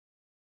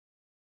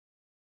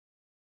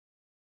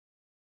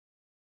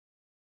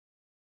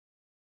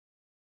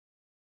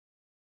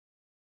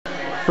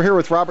We're here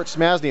with Robert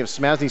Smasne of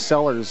Smasne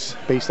Cellars,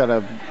 based out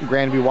of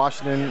Grandview,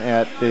 Washington,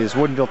 at his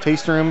Woodinville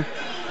Tasting Room.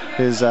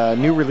 His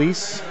new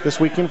release this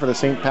weekend for the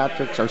St.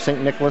 Patrick's or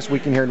St. Nicholas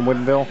weekend here in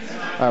Woodinville.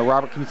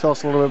 Robert, can you tell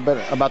us a little bit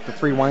about the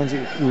 3 wines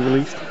that you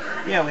released?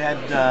 Yeah, we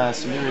had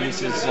some new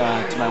releases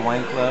to my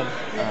wine club.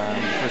 The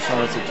first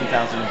one was the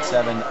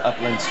 2007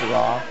 Upland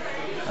Syrah.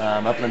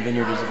 Upland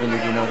Vineyard is a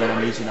vineyard you know that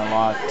I'm using a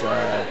lot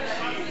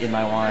in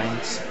my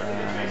wines.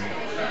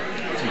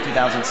 From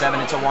 2007,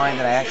 it's a wine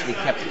that I actually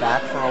kept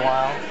back for a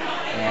while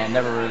and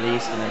never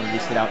released, and then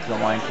released it out to the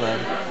wine club.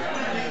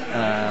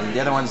 The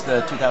other one's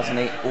the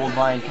 2008 Old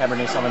Vine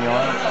Cabernet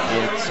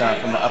Sauvignon. It's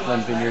from the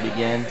Upland Vineyard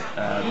again,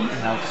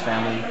 House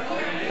family.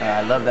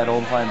 I love that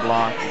Old Vine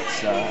block.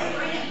 It's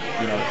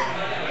you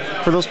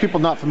know. For those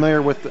people not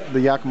familiar with the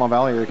Yakima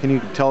Valley area, can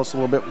you tell us a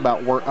little bit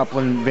about where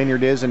Upland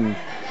Vineyard is and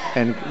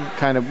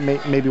kind of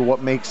maybe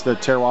what makes the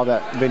terroir of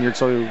that vineyard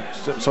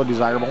so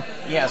desirable?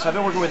 Yeah, so I've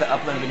been working with the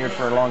Upland Vineyard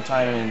for a long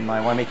time in my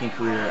winemaking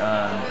career.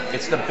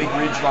 It's the big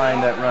ridge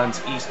line that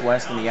runs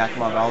east-west in the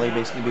Yakima Valley,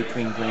 basically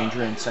between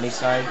Granger and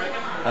Sunnyside.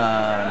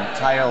 It's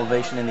high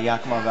elevation in the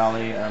Yakima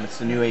Valley. It's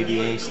the new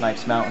AVA,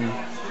 Snipes Mountain.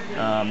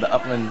 The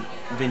Upland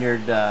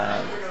Vineyard,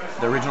 the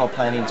original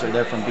plantings are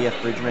there from B.F.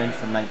 Bridgman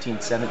from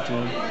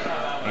 1917,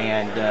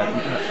 and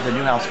the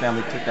Newhouse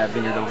family took that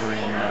vineyard over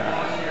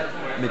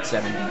in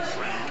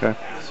mid-70s. Okay.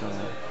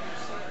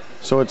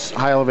 So it's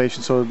high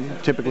elevation, so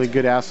typically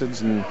good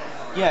acids and.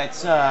 Yeah,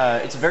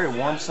 it's a very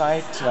warm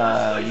site,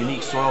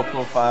 unique soil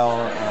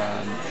profile,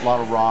 a lot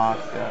of rock,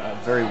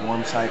 very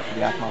warm site for the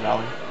Yakima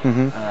Valley.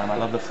 I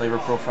love the flavor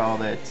profile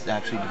that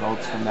actually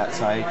develops from that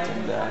site,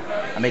 and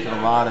I'm making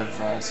a lot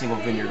of single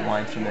vineyard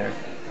wines from there,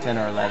 10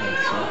 or 11.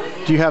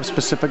 So. Do you have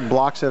specific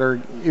blocks that are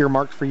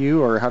earmarked for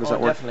you, or how does that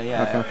work? Definitely,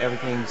 yeah. Okay.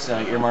 Everything's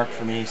earmarked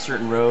for me.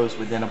 Certain rows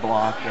within a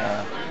block.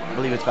 I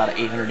believe it's about an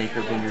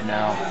 800-acre vineyard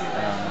now.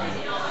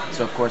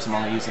 So of course I'm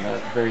only using a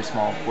very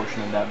small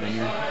portion of that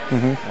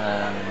vineyard.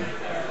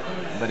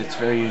 But it's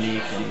very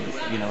unique,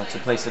 and you know, it's a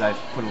place that I've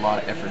put a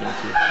lot of effort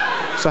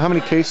into. So how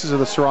many cases of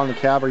the Syrah and the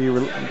Cab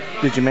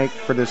did you make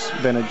for this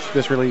vintage,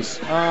 this release?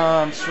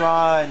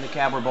 Syrah and the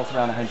Cab were both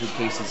around 100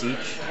 cases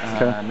each.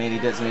 Okay. Mainly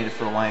designated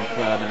for a wine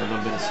club and a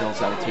little bit of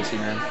sales out of tasting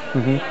room.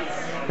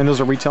 And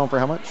those are retailing for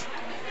how much?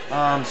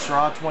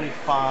 Syrah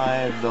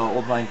 25, the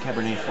Old Vine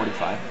Cabernet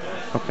 45.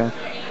 Okay.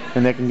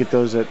 And they can get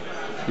those at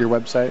your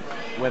website?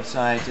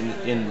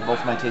 In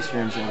both my tasting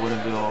rooms in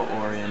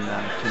Woodinville or in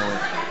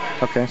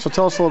Kennewick. Okay, so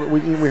tell us a little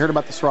bit, we heard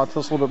about the Syrah, tell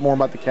us a little bit more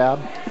about the Cab.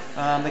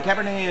 The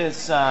Cabernet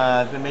is,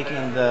 I've been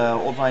making the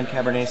Old Vine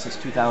Cabernet since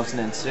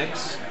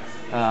 2006.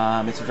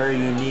 It's a very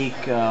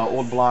unique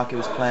old block. It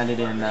was planted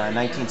in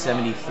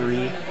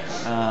 1973.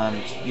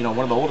 You know,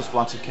 one of the oldest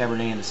blocks of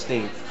Cabernet in the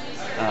state.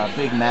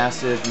 Big,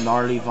 massive,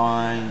 gnarly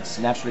vines,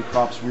 naturally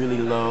crops really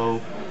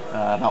low,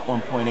 about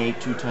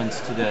 1.8, 2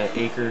 tons to the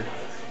acre.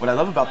 What I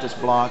love about this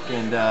block,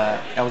 and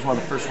I was one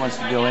of the first ones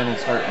to go in and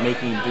start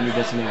making vineyard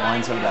designated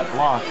wines out of that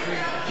block,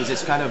 is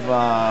it's kind of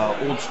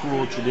old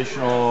school,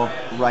 traditional,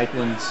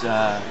 ripens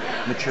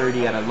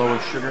maturity at a lower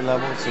sugar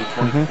level, say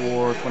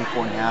 24,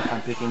 24 and a half,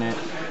 I'm picking it,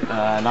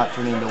 not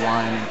turning the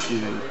wine into,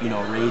 you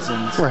know,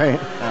 raisins, right.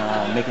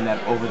 Making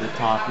that over the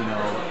top, you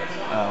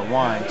know,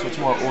 wine. So it's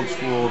more old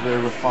school,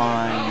 very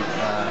refined,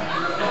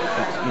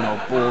 you know,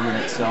 bold in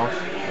itself.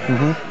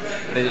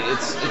 But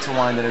it's a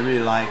wine that I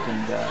really like,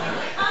 and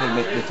I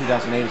think the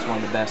 2008 is one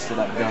of the best that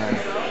I've done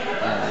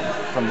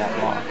from that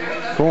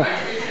block. Cool.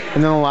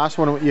 And then the last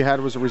one you had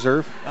was a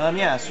reserve?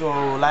 Yeah,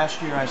 so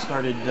last year I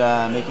started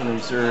making a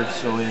reserve.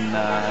 So in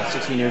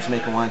 16 years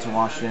making wines in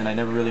Washington, I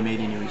never really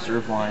made any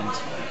reserve wines.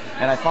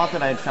 And I thought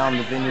that I had found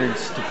the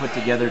vineyards to put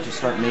together to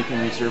start making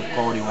reserve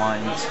quality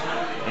wines.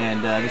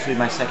 And this will be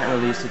my second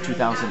release of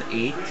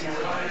 2008.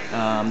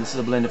 This is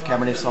a blend of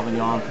Cabernet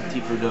Sauvignon,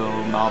 Petit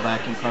Verdot,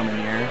 Malbec, and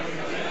Carmenere.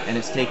 And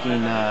it's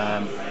taking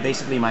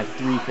basically my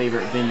 3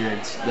 favorite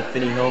vineyards: the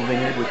Finney Hill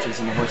Vineyard, which is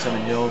in the Horse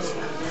Heaven Hills,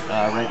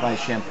 right by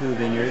Shampoo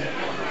Vineyard,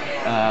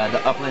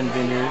 the Upland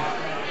Vineyard,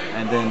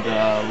 and then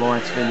the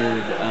Lawrence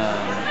Vineyard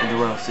in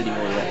the Royal City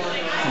area.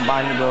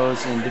 Combining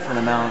those in different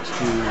amounts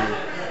to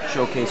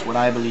showcase what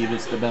I believe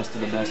is the best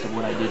of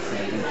what I did for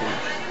the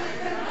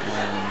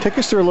vintage. Take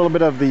us through a little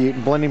bit of the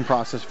blending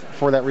process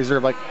for that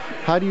reserve. Like,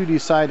 how do you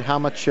decide how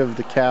much of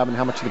the Cab and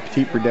how much of the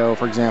Petit Verdot,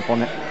 for example,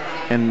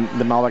 and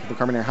the Malbec and the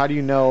Carmenere? How do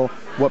you know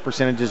what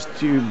percentages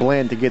to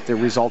blend to get the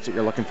results that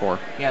you're looking for?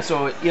 Yeah,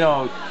 so, you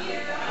know,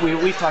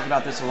 we've talked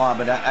about this a lot,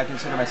 but I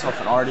consider myself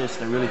an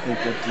artist. I really think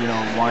that, you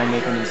know,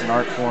 winemaking is an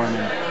art form,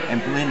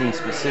 and blending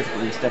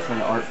specifically is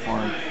definitely an art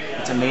form.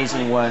 It's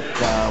amazing what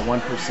 1%,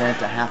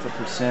 a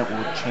 0.5%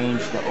 will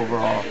change the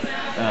overall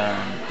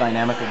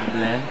dynamic of the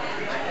blend.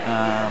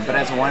 But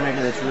as a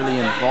winemaker that's really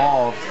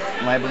involved,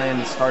 my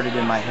blend started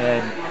in my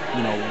head,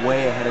 you know,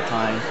 way ahead of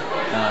time,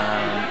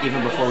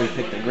 even before we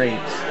picked the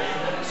grapes.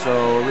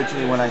 So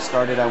originally when I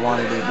started, I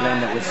wanted a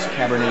blend that was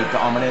Cabernet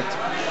dominant,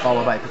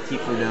 followed by Petit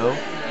Verdot.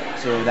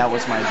 So that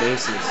was my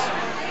basis.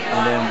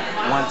 And then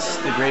once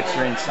the grapes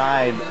are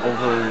inside,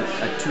 over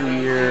a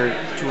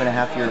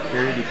 2.5 year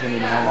period,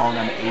 depending on how long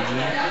I'm aging,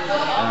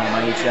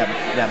 I age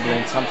that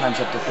blend sometimes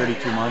up to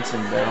 32 months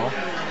in barrel.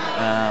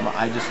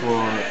 I just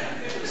will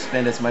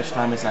spend as much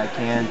time as I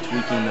can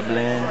tweaking the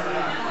blend,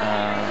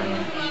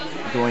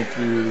 going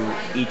through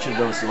each of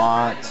those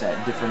lots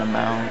at different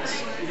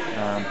amounts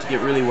to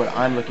get really what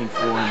I'm looking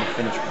for in the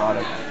finished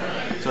product.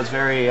 So it's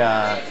very,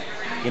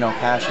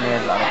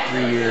 passionate about a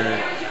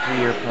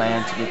three-year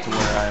plan to get to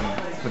where I'm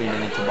putting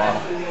it into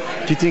bottle.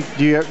 Do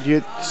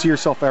you see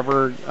yourself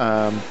ever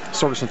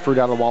sourcing some fruit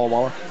out of Walla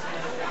Walla?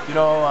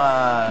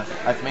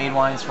 I've made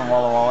wines from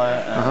Walla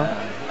Walla.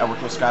 I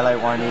work with Skylight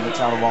Winery that's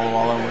out of Walla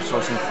Walla, and we're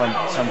sourcing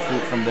some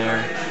fruit from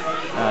there.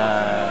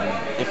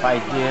 If I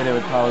did, it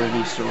would probably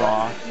be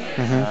Syrah.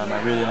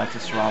 I really like the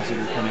Syrahs that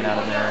are coming out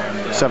of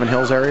there. And, Seven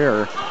Hills area,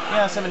 or?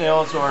 Yeah, Seven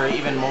Hills, or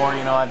even more.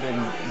 I've been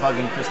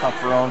bugging Christophe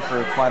Ferron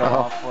for quite a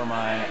while for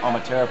my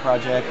Almatera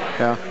project.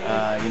 Yeah.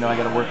 I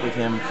got to work with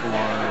him for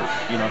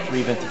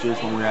 3 vintages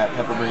when we were at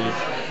Pepper Bridge,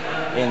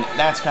 and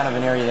that's kind of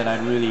an area that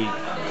I'd really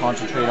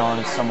concentrate on,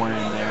 is somewhere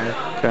in there.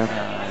 Okay.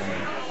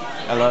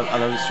 I love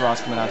the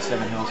Syrahs coming out of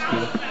Seven Hills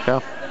too. Yeah.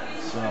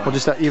 So, well,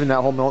 just even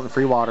that whole Milton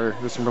Freewater,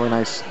 there's some really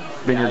nice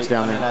vineyards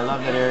down there. I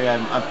love that area.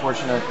 I'm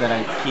fortunate that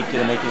I keep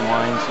getting making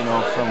wines, from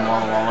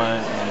Walla Walla,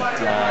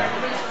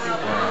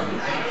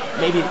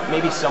 and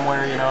maybe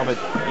somewhere, but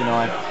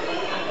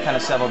I've kind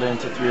of settled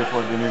into 3 or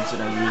 4 vineyards that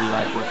I really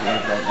like working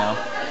with right now.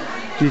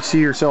 Do you see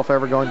yourself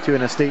ever going to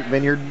an estate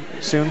vineyard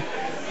soon?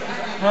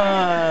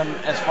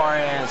 As far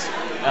as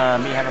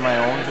me having my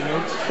own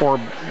vineyards, or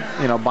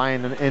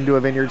buying into a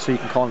vineyard so you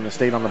can call it an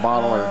estate on the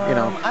bottle, or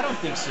I don't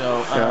think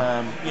so.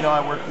 Yeah.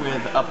 I work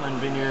with Upland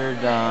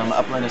Vineyard,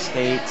 Upland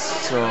Estates,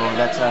 so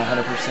that's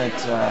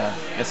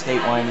 100%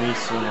 estate winery.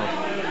 So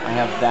I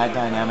have that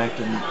dynamic,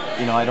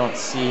 and I don't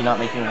see not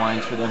making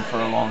wines for them for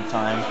a long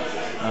time.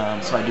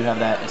 So I do have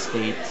that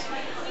estate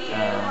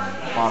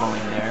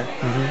bottling there.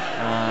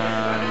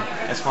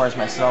 As far as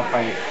myself,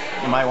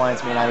 in my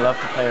wines, I love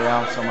to play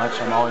around so much.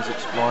 I'm always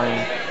exploring.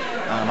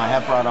 I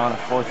have brought on a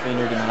 4th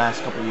vineyard in the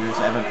last couple of years.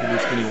 I haven't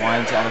produced any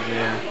wines out of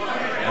there.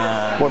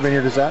 What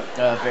vineyard is that?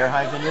 Bear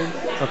High Vineyard.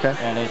 Okay.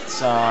 And it's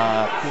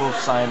cool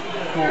site,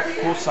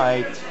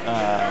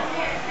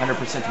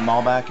 100%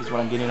 Malbec is what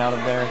I'm getting out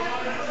of there.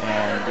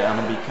 And I'm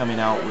going to be coming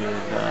out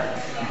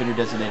with vineyard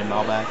designated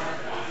Malbec.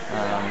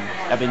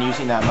 I've been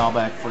using that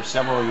Malbec for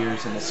several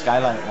years in the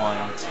Skylight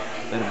wines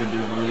that have been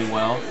doing really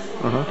well.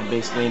 And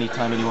basically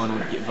anytime anyone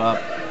would give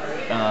up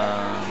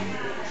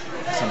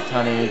some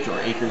tonnage or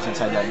acres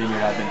inside that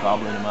vineyard, I've been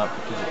gobbling them up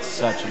because it's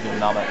such a good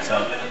Malbec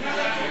site.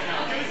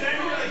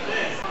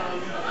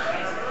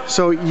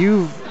 So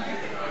you've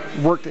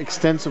worked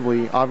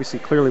extensively, obviously,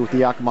 clearly with the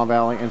Yakima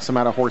Valley and some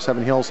out of Horse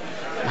Seven Hills.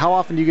 How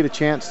often do you get a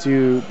chance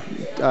to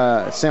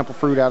sample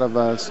fruit out of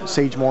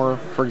Sagemore,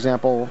 for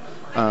example,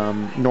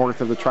 north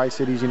of the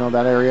Tri-Cities,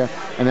 that area,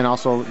 and then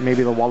also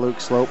maybe the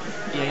Wahluke Slope?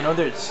 Yeah,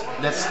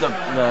 that's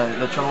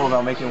the trouble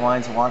about making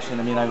wines in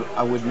Washington.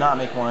 I would not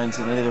make wines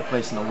in any other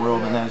place in the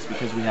world, and that is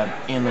because we have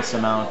endless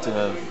amount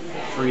of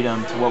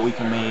freedom to what we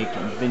can make,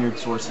 and vineyard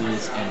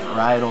sources and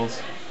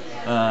varietals.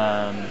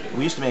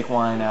 We used to make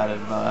wine out of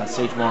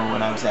Sagemore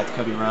when I was at the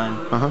Cubby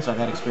Run, so I've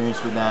had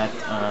experience with that.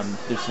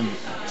 There's some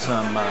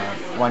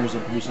wineries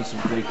that are producing some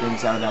great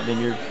things out of that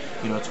vineyard.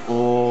 It's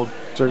old.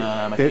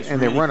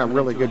 And they run a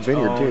really good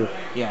vineyard too.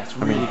 Yeah, it's a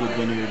really good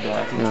vineyard.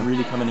 I think it's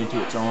really coming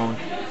into its own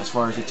as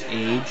far as its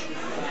age.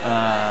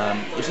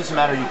 It's just a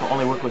matter you can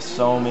only work with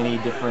so many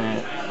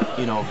different,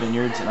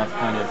 vineyards, and I've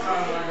kind of,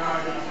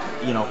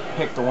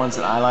 picked the ones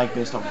that I like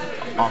based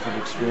off of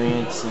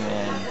experience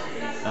and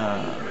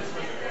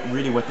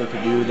really what they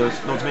could do.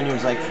 Those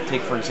vineyards, like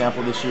take for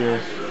example this year,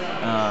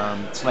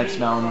 Snipes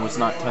Mountain was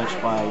not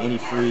touched by any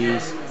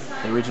freeze.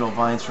 The original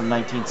vines from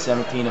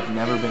 1917 have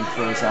never been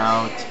froze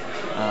out.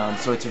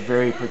 So it's a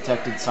very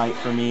protected site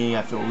for me.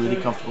 I feel really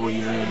comfortable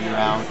year in, year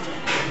out.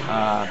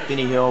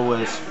 Binney Hill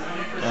was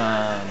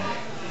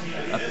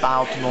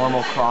about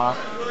normal crop,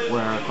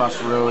 where across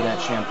the road at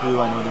Shampoo,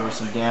 I know there was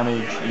some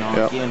damage,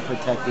 again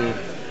protected.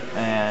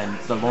 And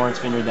the Lawrence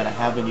Vineyard that I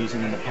have been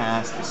using in the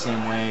past, the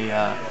same way,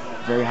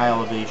 very high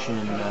elevation,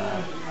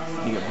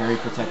 you get very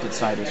protected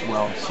site as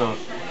well. So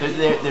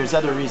there's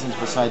other reasons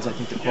besides, I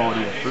think, the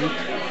quality of fruit.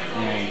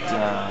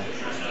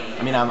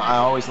 And I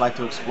always like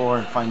to explore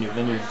and find new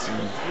vineyards.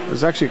 And,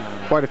 there's actually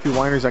quite a few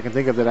wineries I can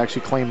think of that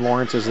actually claim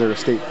Lawrence as their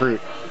estate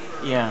fruit.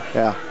 Yeah.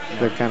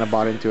 They've kind of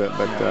bought into it.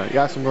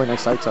 But some really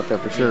nice sites out there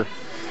for sure.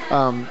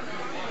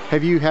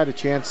 Have you had a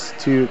chance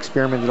to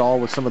experiment at all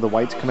with some of the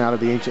whites coming out of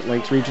the Ancient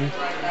Lakes region?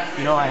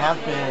 I have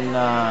been.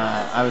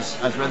 I was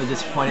rather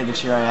disappointed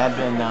this year. I had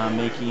been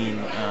making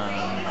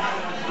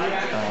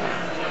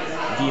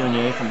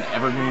Viognier from the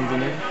Evergreen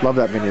Vineyard. Love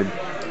that vineyard.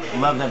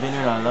 Love that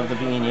vineyard. I love the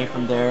Viognier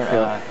from there.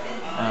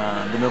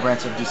 The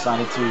Millbrants have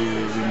decided to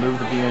remove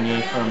the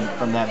Viognier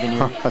from that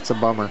vineyard. That's a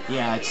bummer.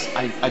 Yeah,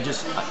 I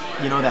just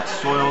that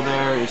soil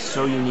there is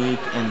so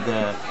unique, and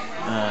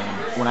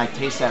when I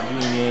taste that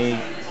Viognier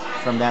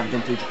from that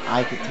vintage,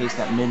 I could taste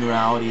that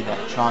minerality, that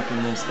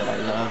chalkiness that I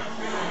love,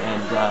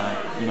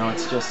 and you know,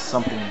 it's just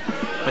something.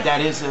 But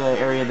that is an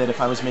area that if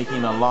I was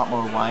making a lot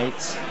more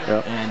whites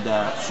and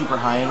super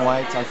high-end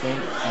whites, I think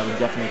I would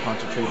definitely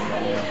concentrate in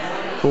that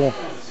area. Cool.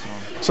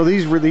 So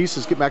these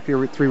releases, get back to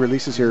your 3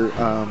 releases here.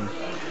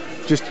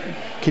 Just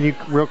can you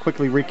real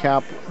quickly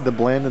recap the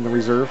blend and the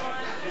reserve?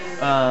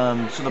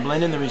 So the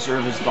blend in the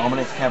reserve is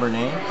Dominant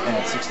Cabernet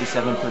at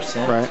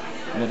 67%. Right.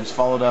 And then it's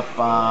followed up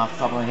off the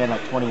top of my head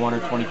like 21 or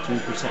 22%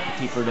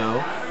 Petit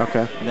Verdot.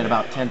 Okay. And then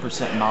about 10%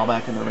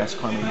 Malbec and the rest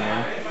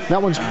Carmenere. That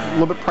one's a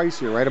little bit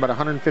pricier, right? About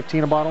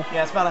 115 a bottle?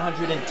 Yeah, it's about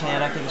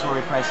 110, I think is where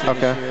we priced it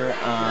this year.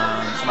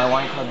 So my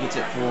wine club gets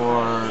it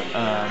for,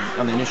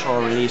 on the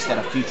initial release, at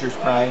a futures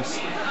price.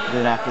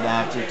 Then after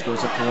that, it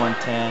goes up to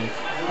 110.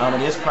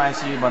 It is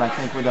pricey, but I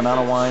think with the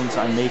amount of wines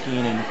I'm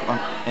making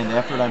and the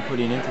effort I'm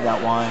putting into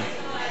that wine,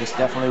 it's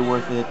definitely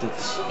worth it.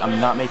 I'm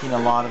not making a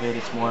lot of it.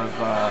 It's more of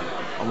a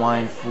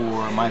wine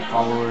for my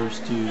followers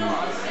to,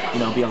 you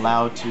know, be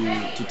allowed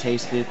to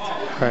taste it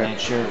and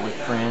share it with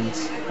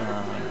friends.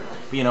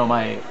 But, you know,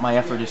 my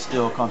effort is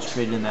still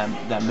concentrated in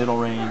that middle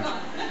range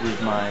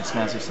with my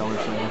Smasne Cellars.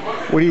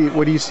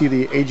 What do you see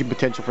the aging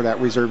potential for that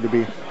reserve to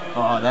be?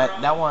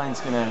 That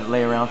wine's gonna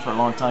lay around for a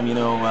long time. You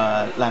know,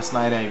 last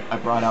night I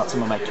brought out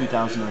some of my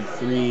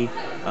 2003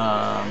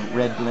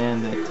 red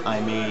blend that I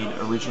made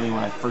originally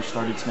when I first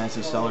started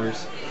Smasne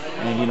Cellars,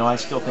 and you know, I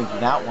still think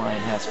that wine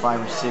has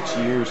 5 or 6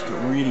 years to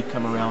really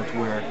come around to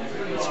where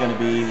it's gonna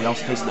be. We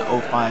also tasted the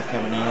 05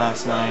 Cabernet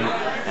last night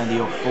and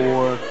the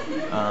 04.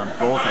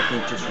 Both I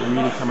think just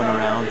really coming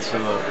around. So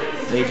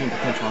the aging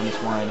potential on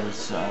this wine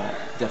is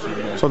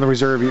definitely there. So in the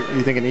reserve,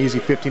 you think an easy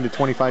 15 to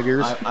 25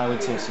 years? I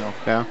would say so.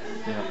 Yeah.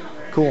 Yeah.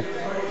 Cool.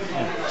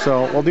 Yeah.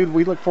 So, well, dude,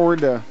 we look forward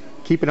to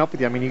keeping up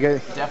with you. I mean,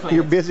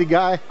 you're a busy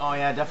guy. Oh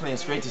yeah, definitely.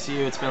 It's great to see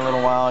you. It's been a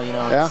little while. You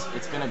know,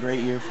 it's been a great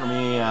year for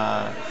me,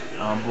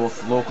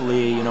 both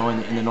locally, you know,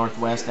 in the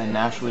Northwest and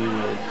nationally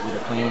with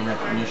acclaim and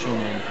recognition.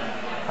 And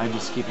I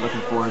just keep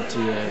looking forward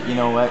to, you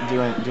know what,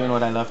 doing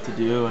what I love to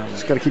do. And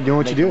just got to keep doing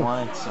what you do.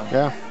 Wine, so.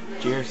 Yeah.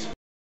 Cheers.